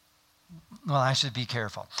 well, I should be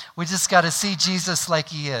careful. We just got to see Jesus like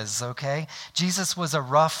he is, okay? Jesus was a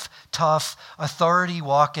rough, tough,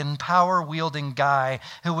 authority-walking, power-wielding guy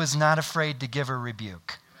who was not afraid to give a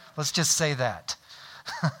rebuke. Let's just say that.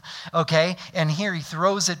 Okay? And here he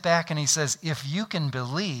throws it back and he says, if you can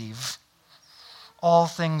believe, all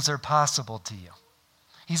things are possible to you.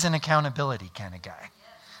 He's an accountability kind of guy.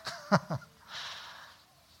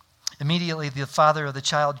 Immediately the father of the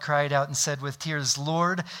child cried out and said with tears,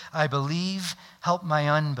 Lord, I believe, help my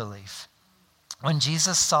unbelief. When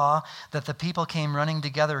Jesus saw that the people came running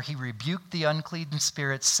together, he rebuked the unclean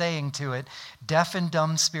spirit, saying to it, deaf and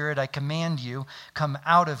dumb spirit, I command you, come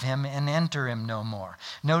out of him and enter him no more.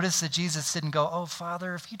 Notice that Jesus didn't go, oh,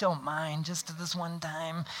 Father, if you don't mind, just this one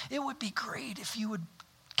time, it would be great if you would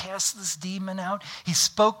cast this demon out. He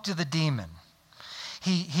spoke to the demon.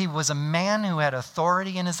 He was a man who had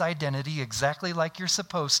authority in his identity, exactly like you're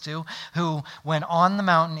supposed to, who went on the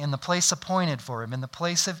mountain in the place appointed for him, in the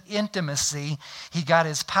place of intimacy. He got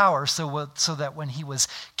his power so that when he was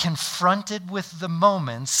confronted with the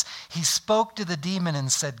moments, he spoke to the demon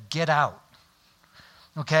and said, get out.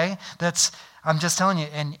 Okay? I'm just telling you,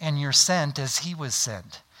 and you're sent as he was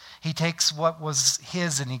sent. He takes what was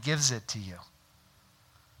his and he gives it to you.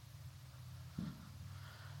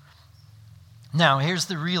 Now, here's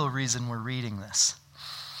the real reason we're reading this.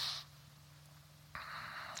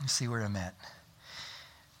 You see where I'm at.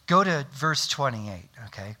 Go to verse 28,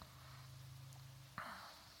 okay?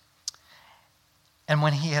 And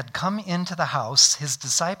when he had come into the house, his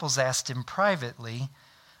disciples asked him privately,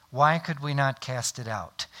 why could we not cast it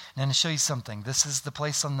out? And to show you something, this is the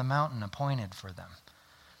place on the mountain appointed for them.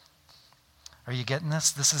 Are you getting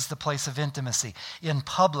this? This is the place of intimacy. In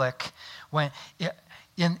public,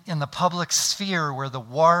 in the public sphere where the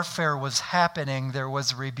warfare was happening, there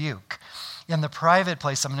was rebuke. In the private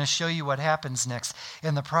place, I'm going to show you what happens next.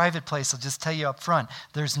 In the private place, I'll just tell you up front,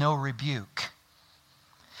 there's no rebuke.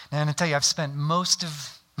 Now, I'm going to tell you, I've spent most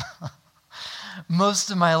of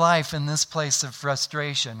my life in this place of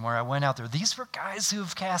frustration where I went out there. These were guys who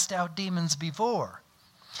have cast out demons before,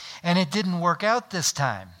 and it didn't work out this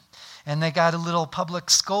time. And they got a little public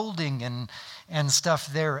scolding and stuff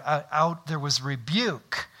there. There was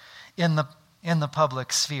rebuke in the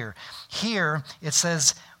public sphere. Here it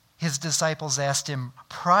says his disciples asked him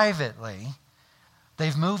privately.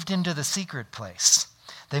 They've moved into the secret place.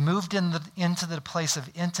 They moved into the place of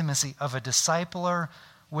intimacy of a discipler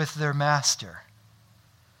with their master.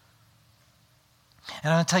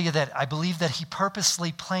 And I'll tell you that I believe that he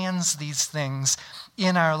purposely plans these things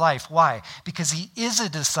in our life. Why? Because he is a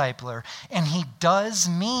discipler, and he does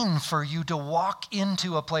mean for you to walk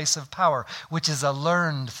into a place of power, which is a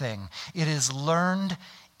learned thing. It is learned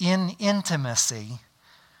in intimacy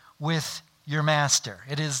with your master.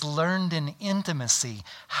 It is learned in intimacy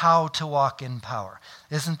how to walk in power.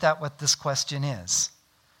 Isn't that what this question is?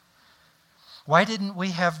 Why didn't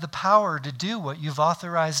we have the power to do what you've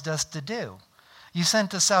authorized us to do? You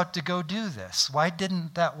sent us out to go do this. Why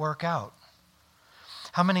didn't that work out?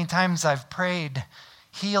 How many times I've prayed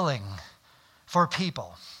healing for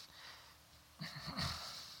people.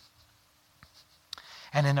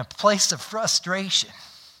 And in a place of frustration,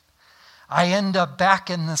 I end up back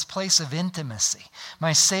in this place of intimacy.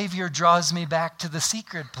 My Savior draws me back to the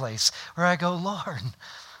secret place where I go, Lord,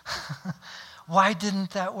 why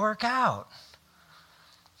didn't that work out?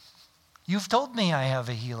 You've told me I have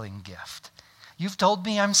a healing gift. You've told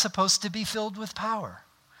me I'm supposed to be filled with power.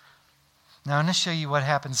 Now I'm going to show you what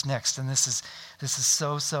happens next, and this is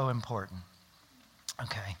so important.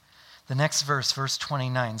 Okay. The next verse, verse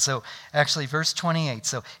 29. So actually, verse 28.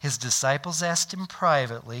 So his disciples asked him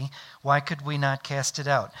privately, why could we not cast it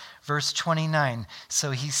out? Verse 29.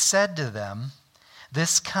 So he said to them,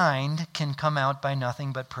 this kind can come out by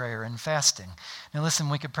nothing but prayer and fasting. Now listen,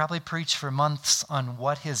 we could probably preach for months on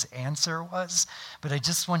what his answer was, but I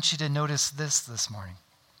just want you to notice this morning.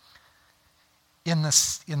 In the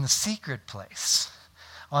secret place,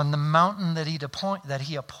 on the mountain that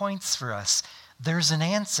he appoints for us, there's an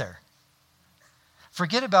answer.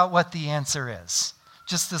 Forget about what the answer is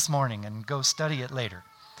just this morning and go study it later.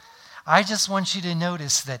 I just want you to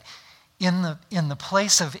notice that in the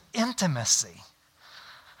place of intimacy,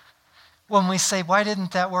 when we say, why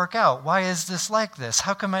didn't that work out? Why is this like this?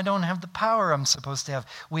 How come I don't have the power I'm supposed to have?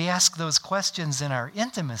 We ask those questions in our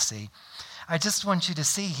intimacy. I just want you to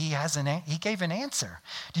see he gave an answer.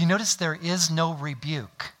 Do you notice there is no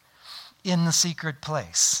rebuke in the secret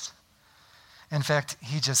place? In fact,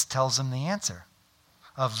 he just tells them the answer.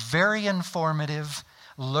 A very informative,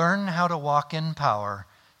 learn how to walk in power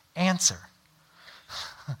answer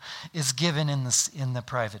is given in the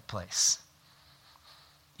private place,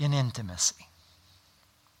 in intimacy.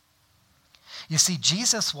 You see,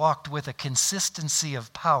 Jesus walked with a consistency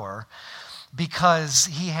of power because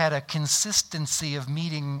he had a consistency of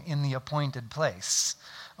meeting in the appointed place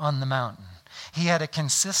on the mountain. He had a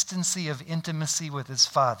consistency of intimacy with his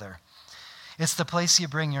Father. It's the place you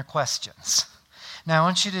bring your questions. Now, I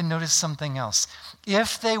want you to notice something else.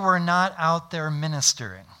 If they were not out there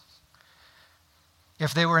ministering,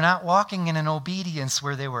 if they were not walking in an obedience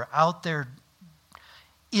where they were out there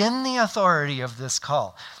in the authority of this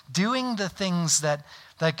call, doing the things that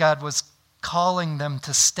God was calling them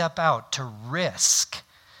to step out, to risk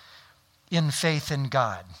in faith in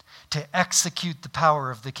God, to execute the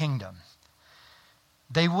power of the kingdom,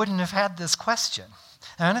 they wouldn't have had this question.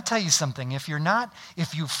 And I'm going to tell you something. If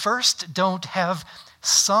you first don't have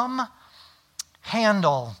some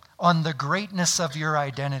handle on the greatness of your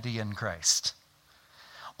identity in Christ,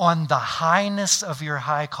 on the highness of your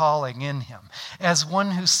high calling in him, as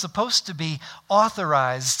one who's supposed to be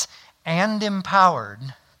authorized and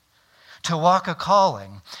empowered to walk a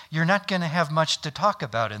calling, you're not going to have much to talk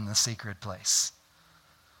about in the secret place.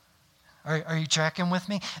 Are you tracking with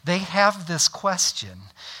me? They have this question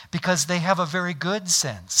because they have a very good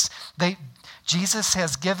sense. Jesus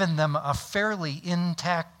has given them a fairly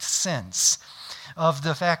intact sense of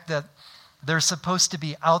the fact that they're supposed to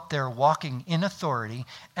be out there walking in authority,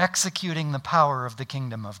 executing the power of the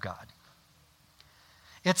kingdom of God.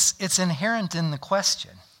 It's inherent in the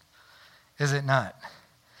question, is it not?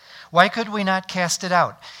 Why could we not cast it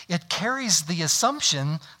out? It carries the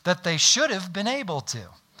assumption that they should have been able to.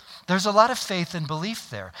 There's a lot of faith and belief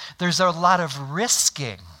there. There's a lot of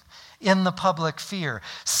risking in the public fear.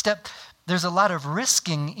 There's a lot of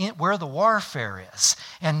risking where the warfare is.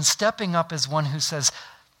 And stepping up as one who says,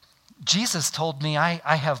 Jesus told me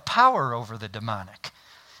I have power over the demonic.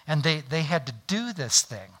 And they had to do this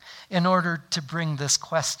thing in order to bring this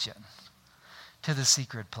question to the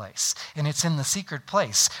secret place. And it's in the secret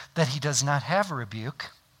place that he does not have a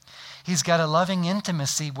rebuke. He's got a loving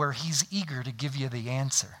intimacy where he's eager to give you the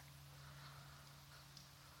answer.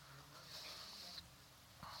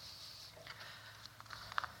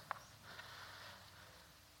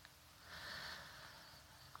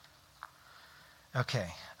 Okay.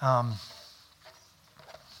 I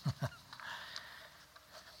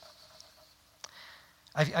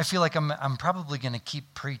feel like I'm probably going to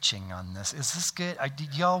keep preaching on this. Is this good? Do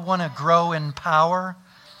y'all want to grow in power?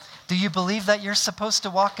 Do you believe that you're supposed to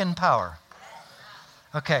walk in power?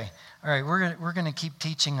 Okay. All right, we're gonna keep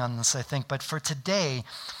teaching on this, I think. But for today,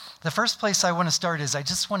 the first place I want to start is I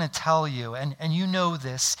just want to tell you, and you know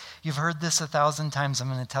this, you've heard this 1,000 times, I'm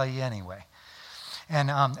going to tell you anyway. And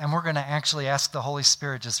we're going to actually ask the Holy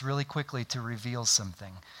Spirit just really quickly to reveal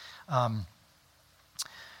something.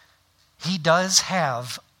 He does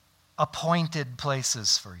have appointed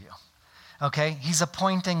places for you. Okay? He's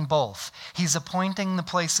appointing both. He's appointing the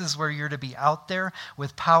places where you're to be out there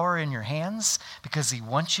with power in your hands because he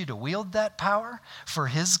wants you to wield that power for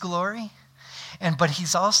his glory. But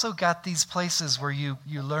he's also got these places where you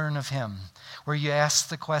learn of him, where you ask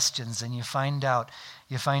the questions and you find out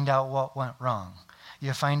what went wrong.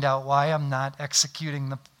 You find out why I'm not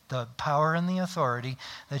executing the power and the authority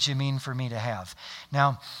that you mean for me to have.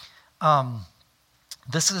 Now,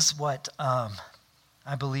 this is what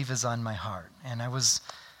I believe is on my heart. And I was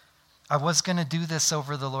going to do this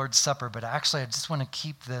over the Lord's Supper, but actually I just want to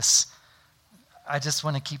keep this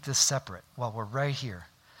separate while we're right here.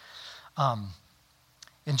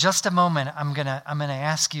 In just a moment, I'm gonna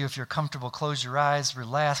ask you, if you're comfortable, close your eyes,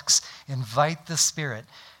 relax, invite the Spirit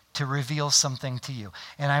to reveal something to you.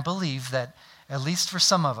 And I believe that, at least for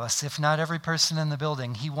some of us, if not every person in the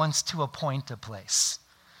building, he wants to appoint a place.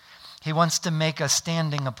 He wants to make a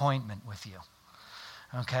standing appointment with you.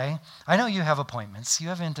 Okay? I know you have appointments. You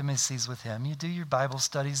have intimacies with him. You do your Bible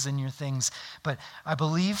studies and your things. But I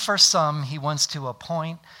believe for some, he wants to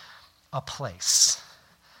appoint a place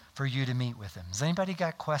for you to meet with him. Has anybody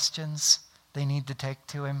got questions they need to take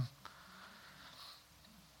to him?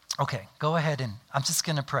 Okay, go ahead and I'm just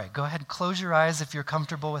going to pray. Go ahead and close your eyes if you're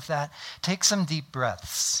comfortable with that. Take some deep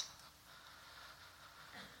breaths.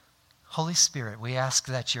 Holy Spirit, we ask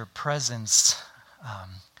that your presence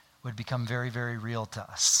would become very, very real to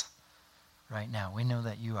us right now. We know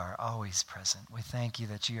that you are always present. We thank you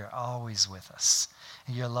that you are always with us,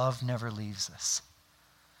 and your love never leaves us.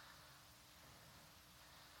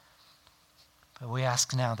 But we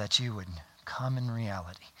ask now that you would come in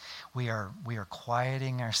reality. We are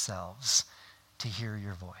quieting ourselves to hear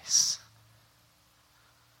your voice.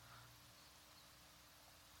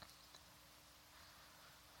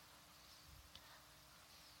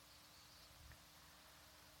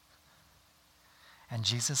 And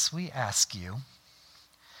Jesus, we ask you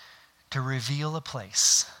to reveal a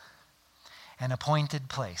place, an appointed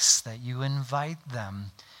place, that you invite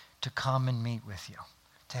them to come and meet with you,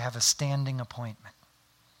 to have a standing appointment.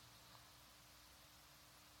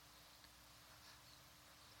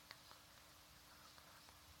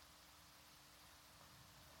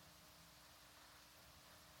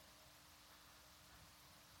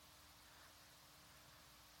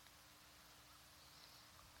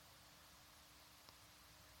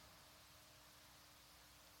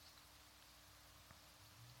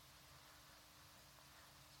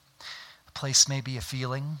 The place may be a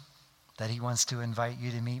feeling that he wants to invite you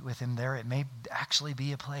to meet with him there. It may actually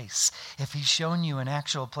be a place. If he's shown you an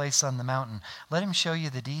actual place on the mountain, let him show you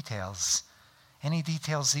the details. Any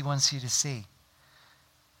details he wants you to see.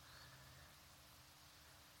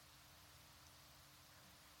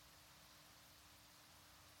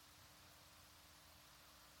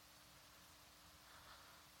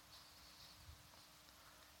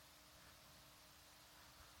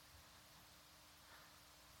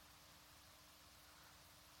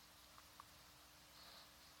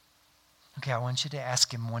 Okay, I want you to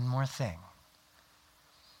ask him one more thing.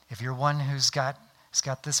 If you're one who's got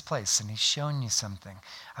this place and he's shown you something,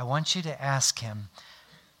 I want you to ask him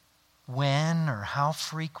when or how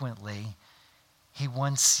frequently he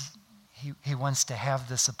wants to have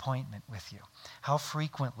this appointment with you. How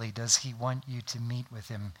frequently does he want you to meet with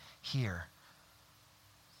him here?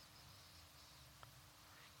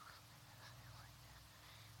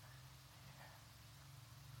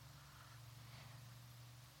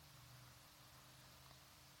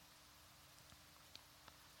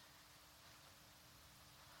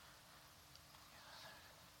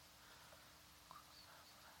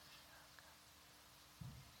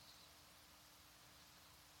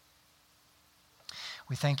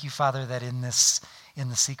 We thank you, Father, that in the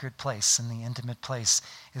secret place, in the intimate place,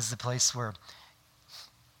 is the place where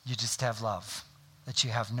you just have love, that you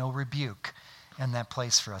have no rebuke in that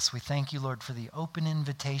place for us. We thank you, Lord, for the open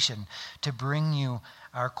invitation to bring you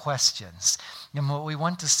our questions. And what we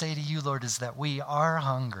want to say to you, Lord, is that we are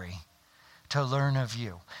hungry to learn of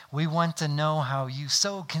you. We want to know how you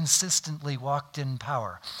so consistently walked in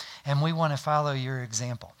power, and we want to follow your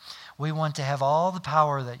example. We want to have all the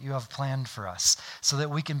power that you have planned for us so that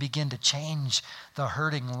we can begin to change the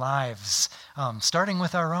hurting lives, starting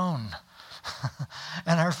with our own,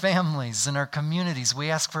 and our families and our communities. We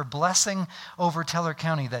ask for blessing over Teller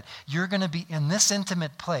County, that you're going to be in this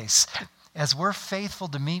intimate place as we're faithful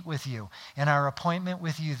to meet with you in our appointment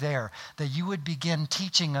with you there, that you would begin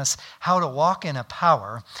teaching us how to walk in a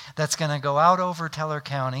power that's going to go out over Teller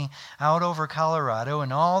County, out over Colorado,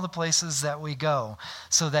 and all the places that we go,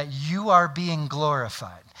 so that you are being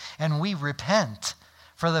glorified. And we repent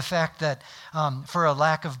for the fact that, for a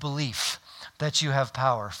lack of belief, that you have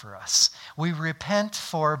power for us. We repent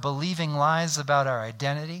for believing lies about our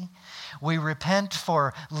identity. We repent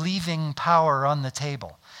for leaving power on the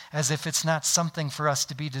table, as if it's not something for us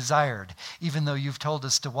to be desired, even though you've told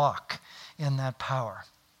us to walk in that power.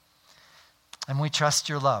 And we trust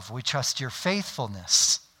your love. We trust your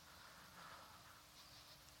faithfulness.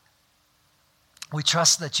 We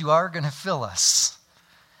trust that you are going to fill us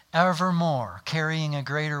evermore, carrying a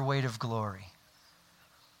greater weight of glory.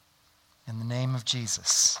 In the name of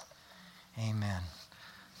Jesus, amen.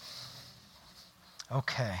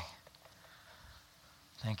 Okay.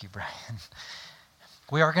 Thank you, Brian.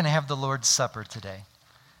 We are going to have the Lord's Supper today.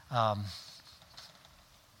 I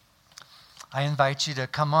invite you to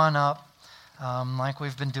come on up, like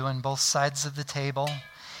we've been doing, both sides of the table.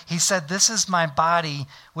 He said, "This is my body,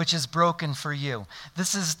 which is broken for you."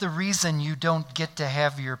 This is the reason you don't get to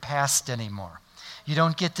have your past anymore. You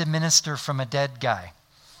don't get to minister from a dead guy.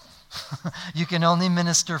 You can only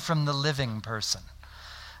minister from the living person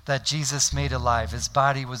that Jesus made alive. His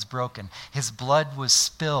body was broken. His blood was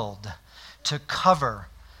spilled to cover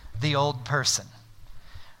the old person.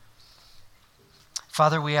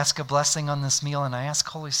 Father, we ask a blessing on this meal, and I ask,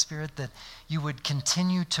 Holy Spirit, that you would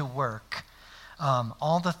continue to work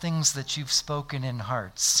all the things that you've spoken in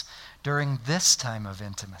hearts during this time of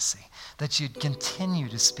intimacy, that you'd continue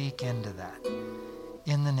to speak into that.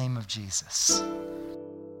 In the name of Jesus.